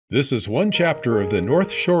This is one chapter of the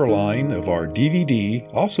North Shore line of our DVD,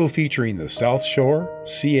 also featuring the South Shore,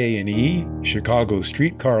 CA&E, Chicago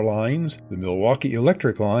streetcar lines, the Milwaukee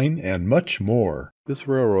Electric line, and much more. This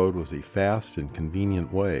railroad was a fast and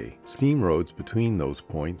convenient way. Steam roads between those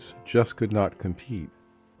points just could not compete.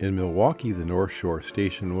 In Milwaukee, the North Shore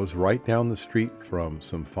station was right down the street from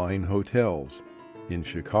some fine hotels. In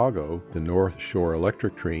Chicago, the North Shore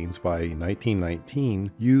electric trains by 1919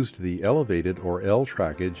 used the elevated or L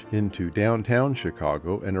trackage into downtown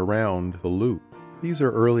Chicago and around the loop. These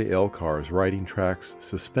are early L cars riding tracks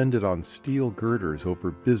suspended on steel girders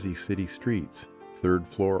over busy city streets.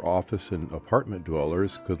 Third-floor office and apartment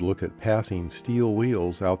dwellers could look at passing steel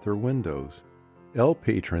wheels out their windows. L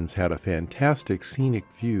patrons had a fantastic scenic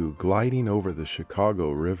view gliding over the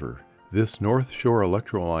Chicago River. This North Shore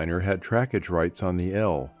electroliner had trackage rights on the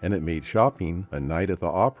L, and it made shopping, a night at the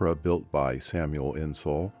opera built by Samuel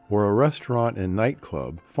Insull, or a restaurant and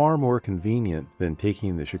nightclub far more convenient than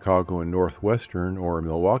taking the Chicago and Northwestern or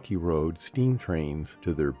Milwaukee Road steam trains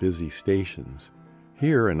to their busy stations.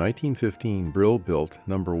 Here, a 1915 Brill-built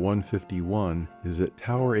number 151 is at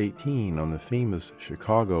Tower 18 on the famous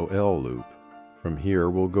Chicago L loop. From here,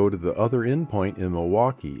 we'll go to the other endpoint in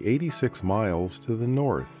Milwaukee, 86 miles to the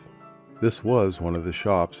north. This was one of the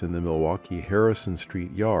shops in the Milwaukee Harrison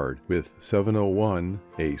Street yard, with 701,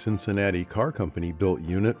 a Cincinnati car company built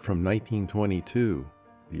unit from 1922.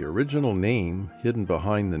 The original name, hidden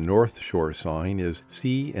behind the North Shore sign, is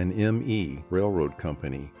C&ME Railroad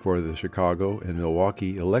Company for the Chicago and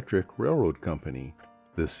Milwaukee Electric Railroad Company.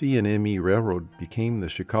 The C&ME Railroad became the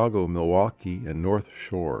Chicago, Milwaukee, and North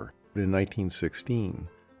Shore in 1916.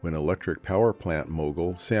 When electric power plant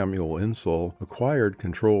mogul Samuel Insull acquired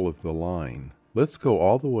control of the line. Let's go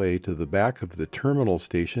all the way to the back of the terminal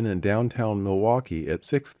station in downtown Milwaukee at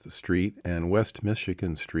 6th Street and West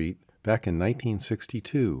Michigan Street back in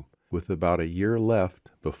 1962, with about a year left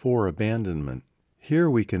before abandonment. Here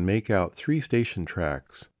we can make out 3 station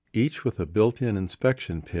tracks, each with a built-in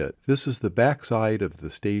inspection pit. This is the backside of the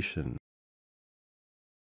station.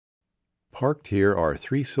 Parked here are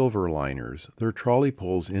 3 Silverliners. Their trolley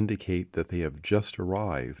poles indicate that they have just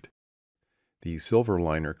arrived. These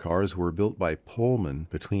Silverliner cars were built by Pullman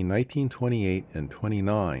between 1928 and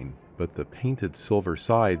 29, but the painted silver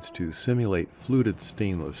sides to simulate fluted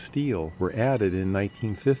stainless steel were added in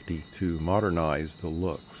 1950 to modernize the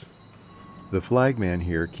looks. The flagman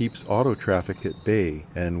here keeps auto traffic at bay,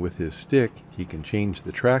 and with his stick he can change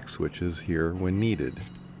the track switches here when needed.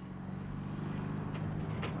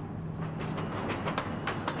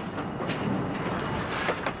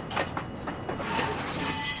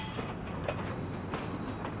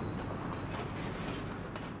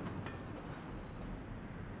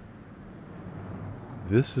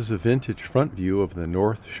 This is a vintage front view of the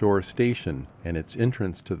North Shore Station and its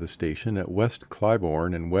entrance to the station at West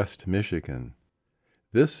Clybourne in West Michigan.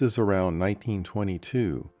 This is around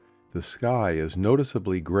 1922. The sky is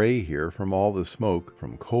noticeably gray here from all the smoke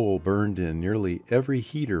from coal burned in nearly every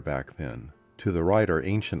heater back then. To the right are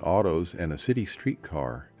ancient autos and a city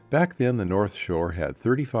streetcar. Back then the North Shore had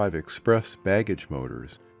 35 express baggage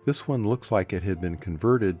motors. This one looks like it had been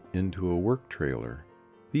converted into a work trailer.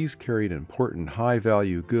 These carried important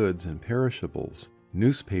high-value goods and perishables.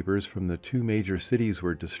 Newspapers from the 2 major cities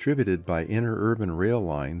were distributed by interurban rail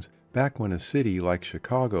lines back when a city like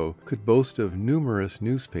Chicago could boast of numerous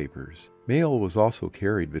newspapers. Mail was also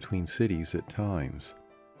carried between cities at times.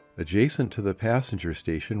 Adjacent to the passenger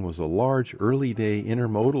station was a large early-day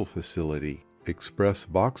intermodal facility. Express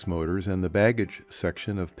box motors and the baggage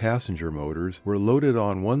section of passenger motors were loaded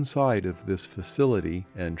on one side of this facility,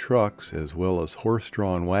 and trucks, as well as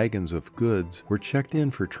horse-drawn wagons of goods, were checked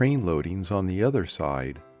in for train loadings on the other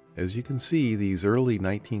side. As you can see, these early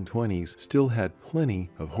 1920s still had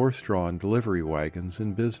plenty of horse-drawn delivery wagons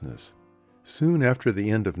in business. Soon after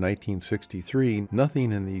the end of 1963,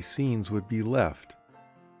 nothing in these scenes would be left.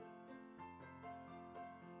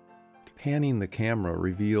 Panning the camera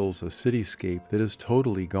reveals a cityscape that is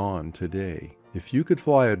totally gone today. If you could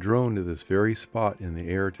fly a drone to this very spot in the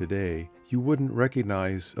air today, you wouldn't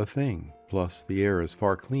recognize a thing. Plus, the air is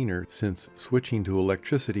far cleaner since switching to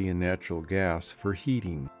electricity and natural gas for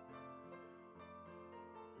heating.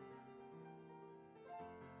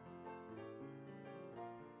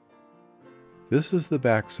 This is the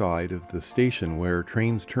backside of the station where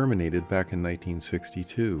trains terminated back in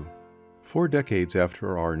 1962. 4 decades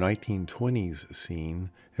after our 1920s scene,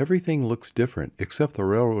 everything looks different except the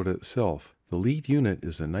railroad itself. The lead unit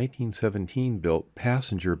is a 1917-built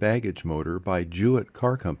passenger baggage motor by Jewett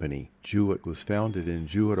Car Company. Jewett was founded in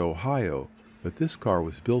Jewett, Ohio, but this car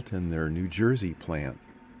was built in their New Jersey plant.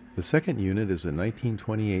 The second unit is a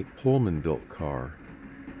 1928 Pullman-built car.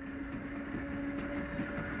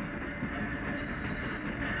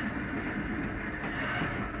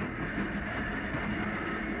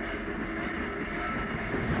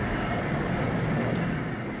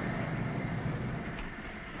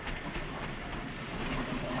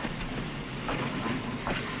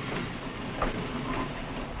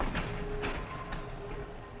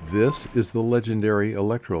 This is the legendary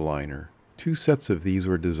Electroliner. Two sets of these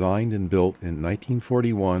were designed and built in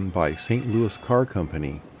 1941 by St. Louis Car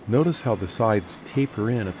Company. Notice how the sides taper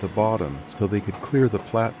in at the bottom so they could clear the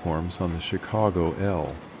platforms on the Chicago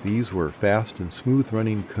L. These were fast and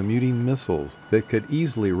smooth-running commuting missiles that could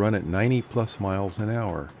easily run at 90+ miles an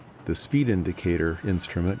hour. The speed indicator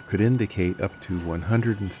instrument could indicate up to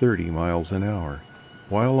 130 miles an hour.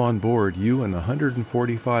 While on board, you and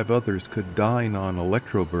 145 others could dine on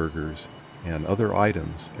electroburgers and other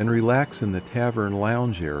items and relax in the tavern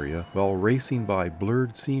lounge area while racing by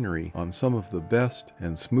blurred scenery on some of the best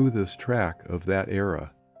and smoothest track of that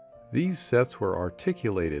era. These sets were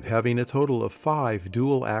articulated, having a total of 5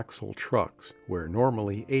 dual-axle trucks, where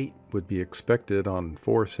normally 8 would be expected on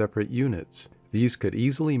 4 separate units. These could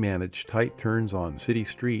easily manage tight turns on city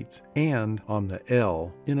streets and on the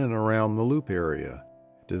L in and around the loop area.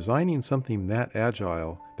 Designing something that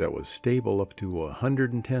agile that was stable up to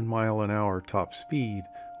 110 mile an hour top speed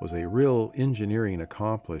was a real engineering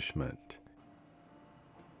accomplishment.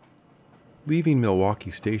 Leaving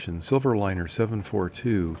Milwaukee Station, Silverliner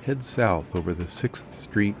 742 heads south over the 6th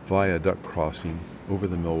Street Viaduct crossing over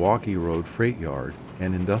the Milwaukee Road Freight Yard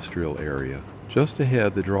and industrial area. Just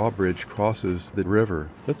ahead, the drawbridge crosses the river.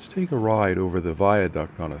 Let's take a ride over the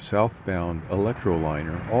viaduct on a southbound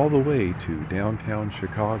Electroliner all the way to downtown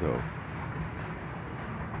Chicago.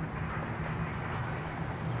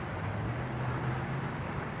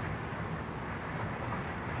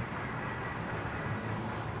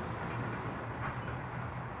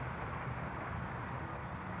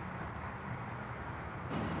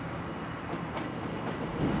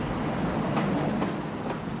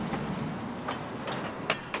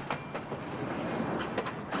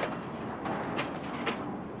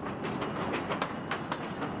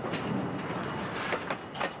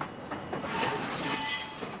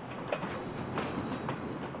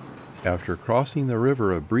 After crossing the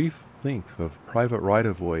river, a brief length of private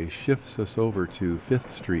right-of-way shifts us over to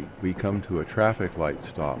 5th Street. We come to a traffic light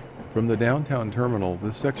stop. From the downtown terminal,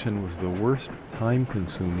 this section was the worst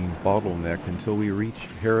time-consuming bottleneck until we reached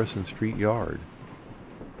Harrison Street Yard.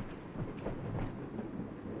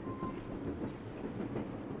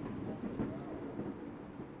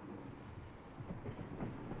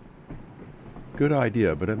 Good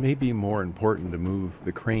idea, but it may be more important to move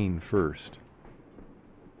the crane first.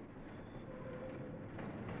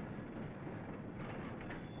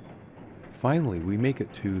 Finally, we make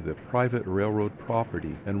it to the private railroad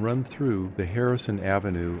property and run through the Harrison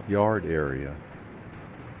Avenue yard area.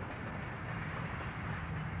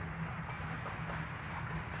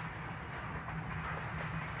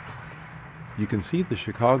 You can see the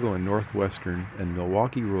Chicago and Northwestern and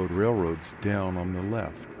Milwaukee Road railroads down on the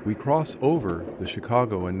left. We cross over the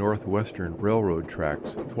Chicago and Northwestern railroad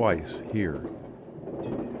tracks twice here.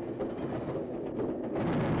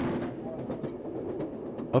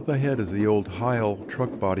 Up ahead is the old Heil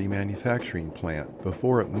truck body manufacturing plant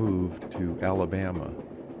before it moved to Alabama.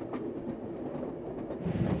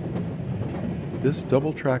 This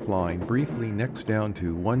double-track line briefly necks down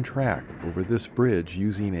to one track over this bridge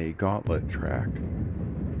using a gauntlet track.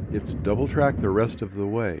 It's double-track the rest of the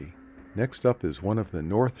way. Next up is one of the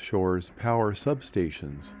North Shore's power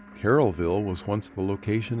substations. Carrollville was once the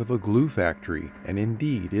location of a glue factory, and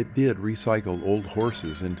indeed it did recycle old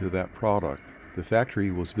horses into that product. The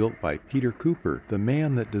factory was built by Peter Cooper, the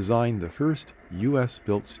man that designed the first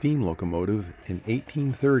U.S.-built steam locomotive in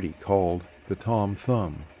 1830 called the Tom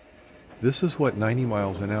Thumb. This is what 90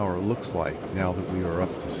 miles an hour looks like now that we are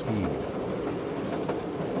up to speed.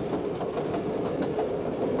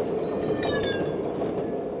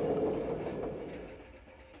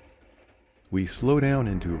 We slow down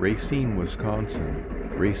into Racine, Wisconsin.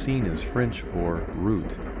 Racine is French for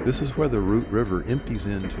route. This is where the Root River empties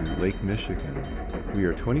into Lake Michigan. We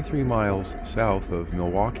are 23 miles south of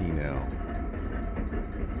Milwaukee now.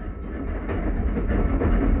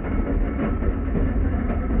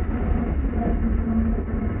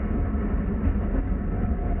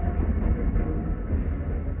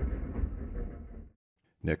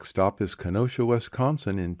 Next stop is Kenosha,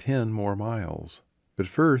 Wisconsin in 10 more miles. But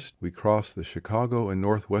first, we cross the Chicago and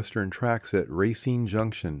Northwestern tracks at Racine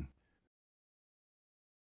Junction.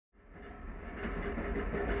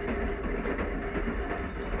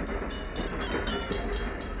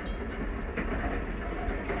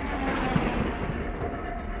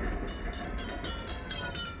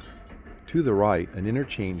 To the right, an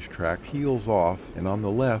interchange track peels off, and on the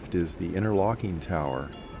left is the interlocking tower.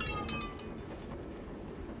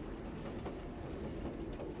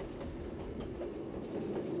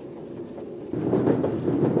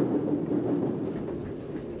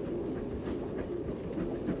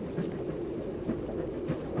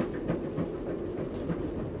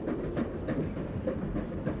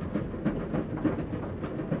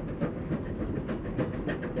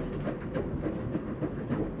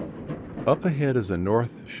 Up ahead is a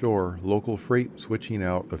North Shore local freight switching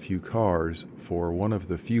out a few cars for one of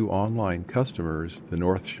the few online customers the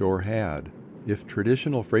North Shore had. If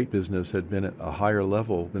traditional freight business had been at a higher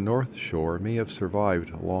level, the North Shore may have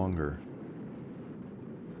survived longer.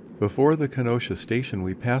 Before the Kenosha station,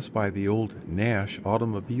 we passed by the old Nash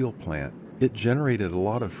automobile plant. It generated a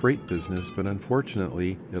lot of freight business, but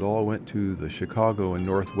unfortunately, it all went to the Chicago and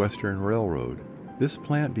Northwestern Railroad. This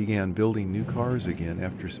plant began building new cars again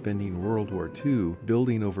after spending World War II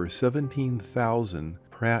building over 17,000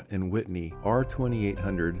 Pratt & Whitney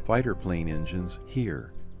R2800 fighter plane engines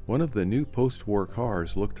here. One of the new post-war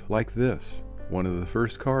cars looked like this. One of the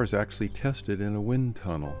first cars actually tested in a wind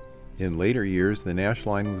tunnel. In later years, the Nash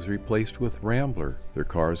line was replaced with Rambler. Their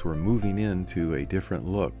cars were moving into a different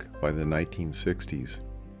look by the 1960s.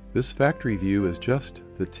 This factory view is just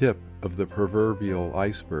the tip of the proverbial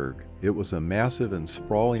iceberg. It was a massive and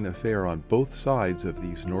sprawling affair on both sides of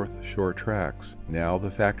these North Shore tracks. Now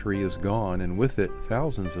the factory is gone, and with it,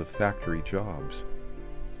 thousands of factory jobs.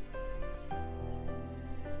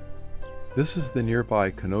 This is the nearby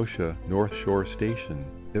Kenosha North Shore Station.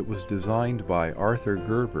 It was designed by Arthur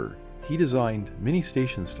Gerber. He designed many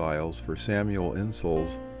station styles for Samuel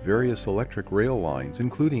Insull's various electric rail lines,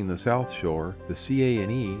 including the South Shore, the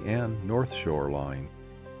CA&E, and North Shore line.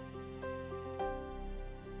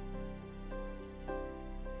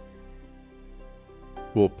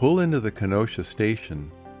 We'll pull into the Kenosha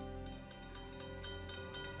station.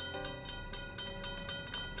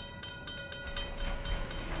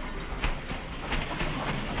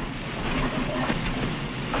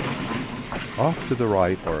 Off to the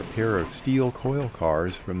right are a pair of steel coil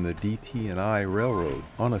cars from the DT&I Railroad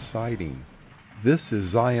on a siding. This is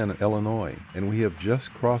Zion, Illinois, and we have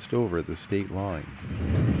just crossed over the state line.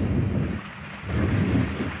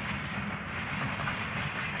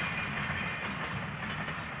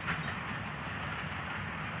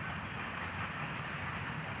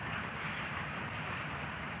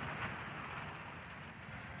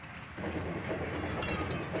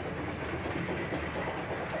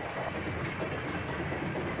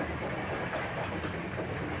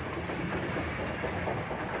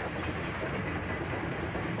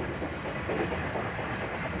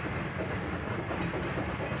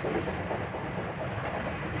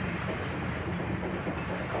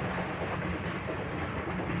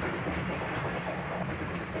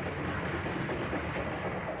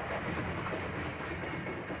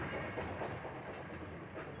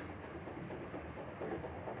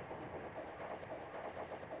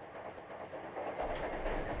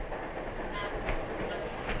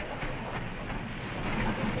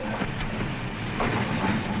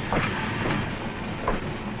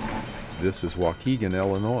 This is Waukegan,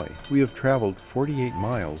 Illinois. We have traveled 48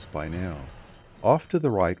 miles by now. Off to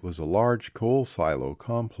the right was a large coal silo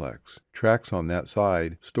complex. Tracks on that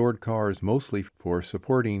side stored cars mostly for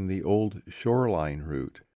supporting the old shoreline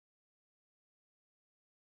route.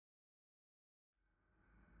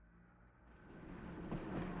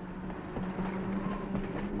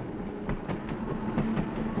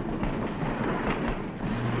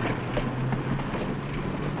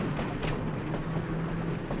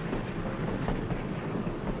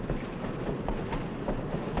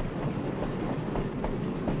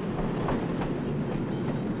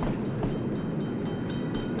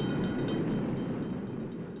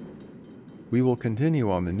 We will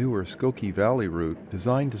continue on the newer Skokie Valley route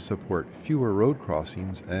designed to support fewer road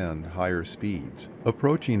crossings and higher speeds.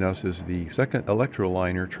 Approaching us is the second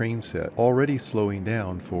Electroliner train set, already slowing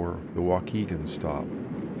down for the Waukegan stop.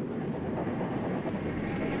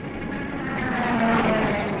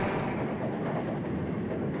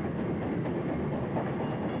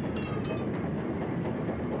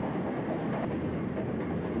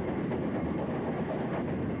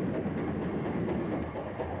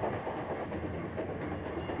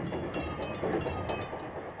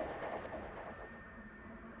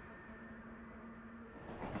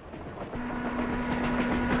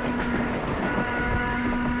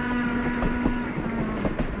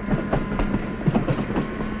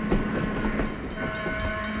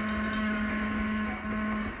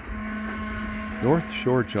 North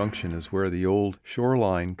Shore Junction is where the old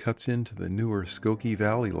shoreline cuts into the newer Skokie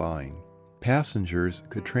Valley line. Passengers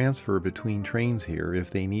could transfer between trains here if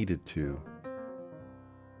they needed to.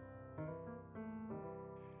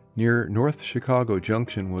 Near North Chicago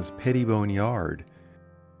Junction was Pettibone Yard.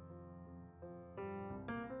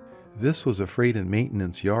 This was a freight and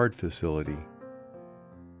maintenance yard facility.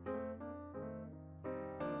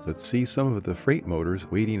 Let's see some of the freight motors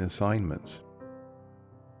waiting assignments.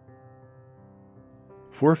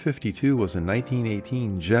 452 was a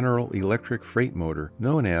 1918 General Electric freight motor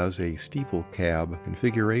known as a steeple cab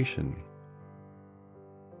configuration.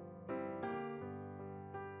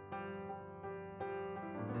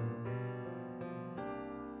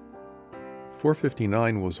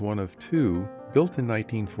 459 was one of two built in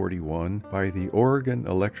 1941 by the Oregon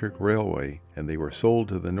Electric Railway, and they were sold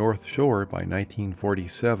to the North Shore by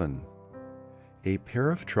 1947. A pair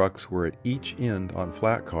of trucks were at each end on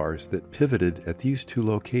flat cars that pivoted at these two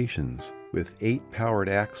locations. With 8 powered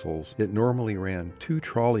axles, it normally ran 2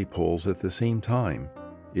 trolley poles at the same time.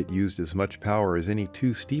 It used as much power as any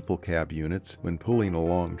 2 steeple cab units when pulling a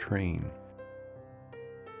long train.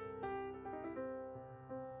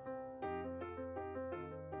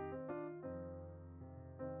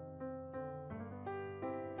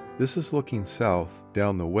 This is looking south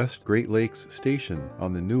down the West Great Lakes Station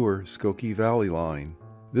on the newer Skokie Valley line.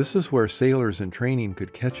 This is where sailors in training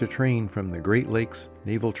could catch a train from the Great Lakes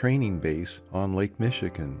Naval Training Base on Lake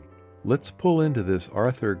Michigan. Let's pull into this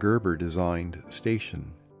Arthur Gerber designed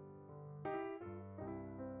station.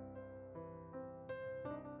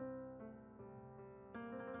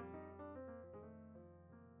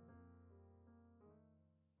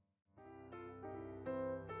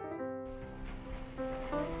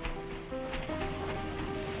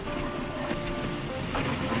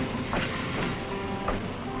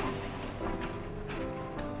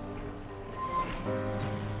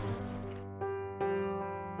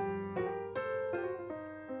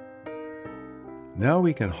 Now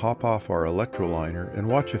we can hop off our electroliner and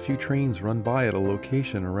watch a few trains run by at a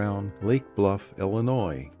location around Lake Bluff,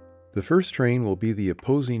 Illinois. The first train will be the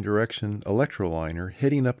opposing direction electroliner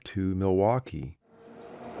heading up to Milwaukee.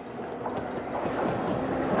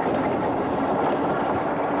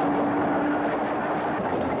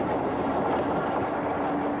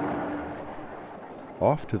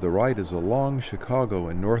 Off to the right is a long Chicago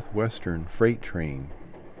and Northwestern freight train.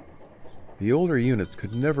 The older units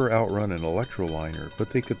could never outrun an electroliner, but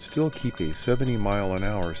they could still keep a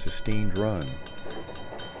 70-mile-an-hour sustained run.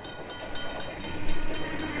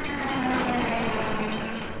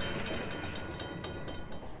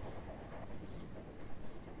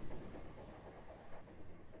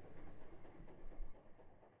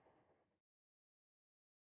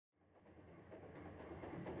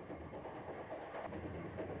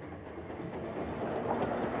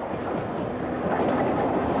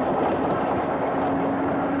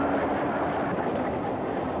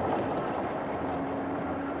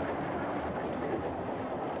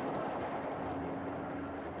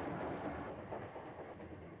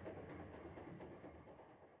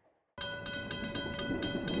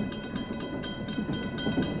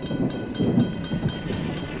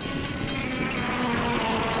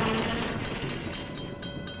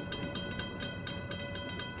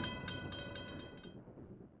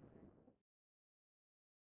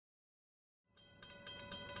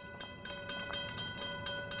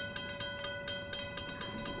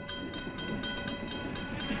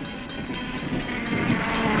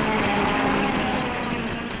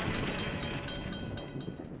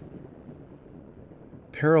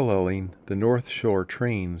 Paralleling the North Shore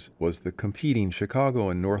trains was the competing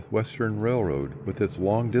Chicago and Northwestern Railroad with its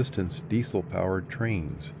long-distance diesel-powered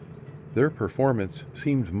trains. Their performance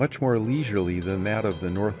seemed much more leisurely than that of the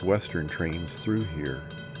Northwestern trains through here.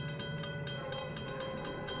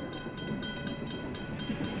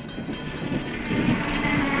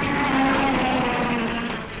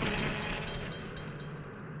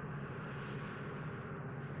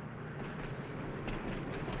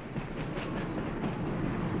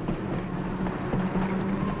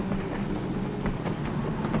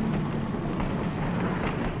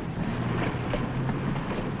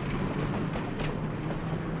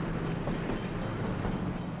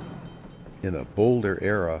 In a bolder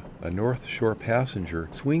era, a North Shore passenger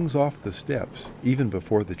swings off the steps even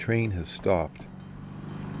before the train has stopped.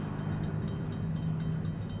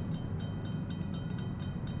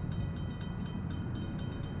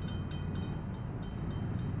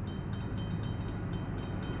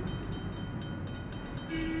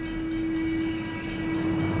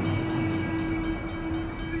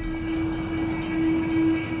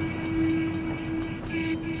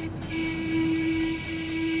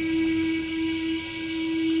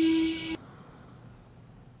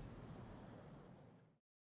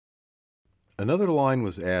 Another line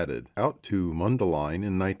was added, out to Mundelein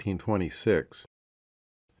in 1926.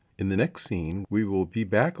 In the next scene, we will be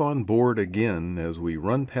back on board again as we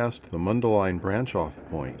run past the Mundelein branch-off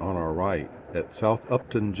point on our right at South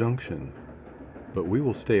Upton Junction, but we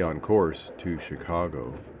will stay on course to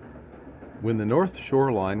Chicago. When the North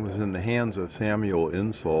Shore Line was in the hands of Samuel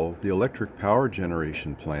Insull, the electric power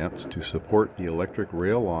generation plants to support the electric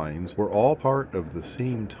rail lines were all part of the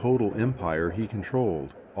same total empire he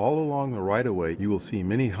controlled. All along the right-of-way you will see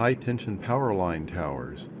many high-tension power line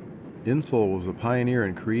towers. Insull was a pioneer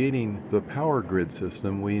in creating the power grid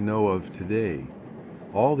system we know of today.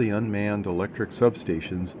 All the unmanned electric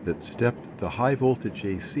substations that stepped the high voltage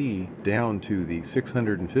AC down to the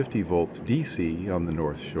 650 volts DC on the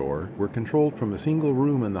North Shore were controlled from a single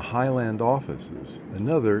room in the Highland offices,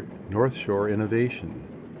 another North Shore innovation.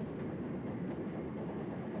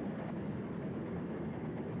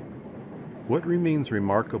 What remains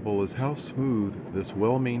remarkable is how smooth this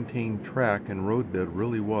well-maintained track and roadbed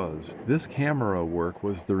really was. This camera work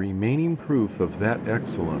was the remaining proof of that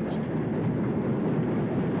excellence.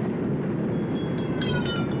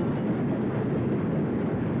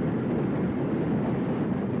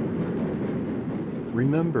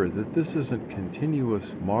 Remember that this isn't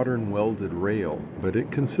continuous modern welded rail, but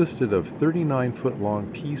it consisted of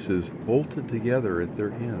 39-foot-long pieces bolted together at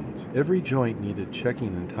their ends. Every joint needed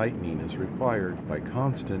checking and tightening as required by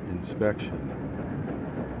constant inspection.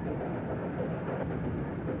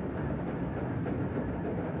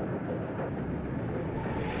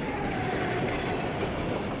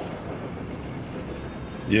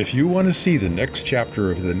 If you want to see the next chapter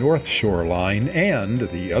of the North Shore Line and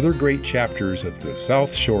the other great chapters of the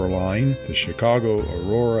South Shore Line, the Chicago,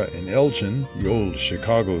 Aurora, and Elgin, the old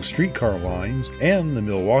Chicago streetcar lines, and the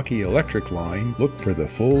Milwaukee Electric Line, look for the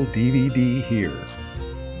full DVD here.